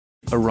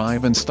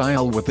Arrive in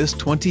style with this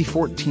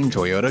 2014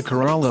 Toyota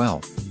Corolla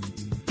L.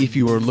 If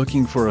you are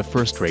looking for a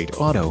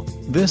first-rate auto,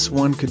 this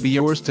one could be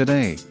yours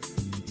today.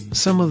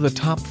 Some of the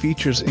top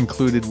features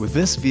included with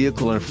this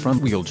vehicle are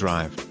front-wheel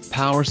drive,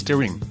 power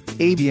steering,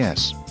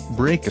 ABS,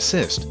 brake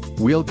assist,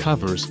 wheel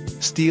covers,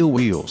 steel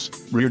wheels,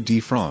 rear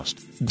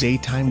defrost,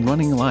 daytime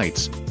running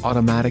lights,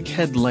 automatic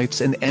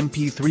headlights and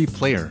MP3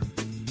 player.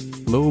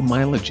 Low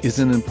mileage is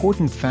an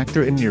important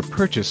factor in your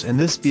purchase, and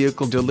this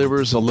vehicle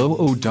delivers a low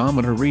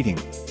odometer reading.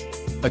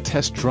 A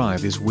test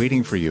drive is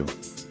waiting for you.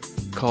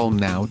 Call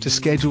now to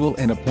schedule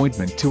an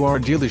appointment to our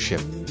dealership.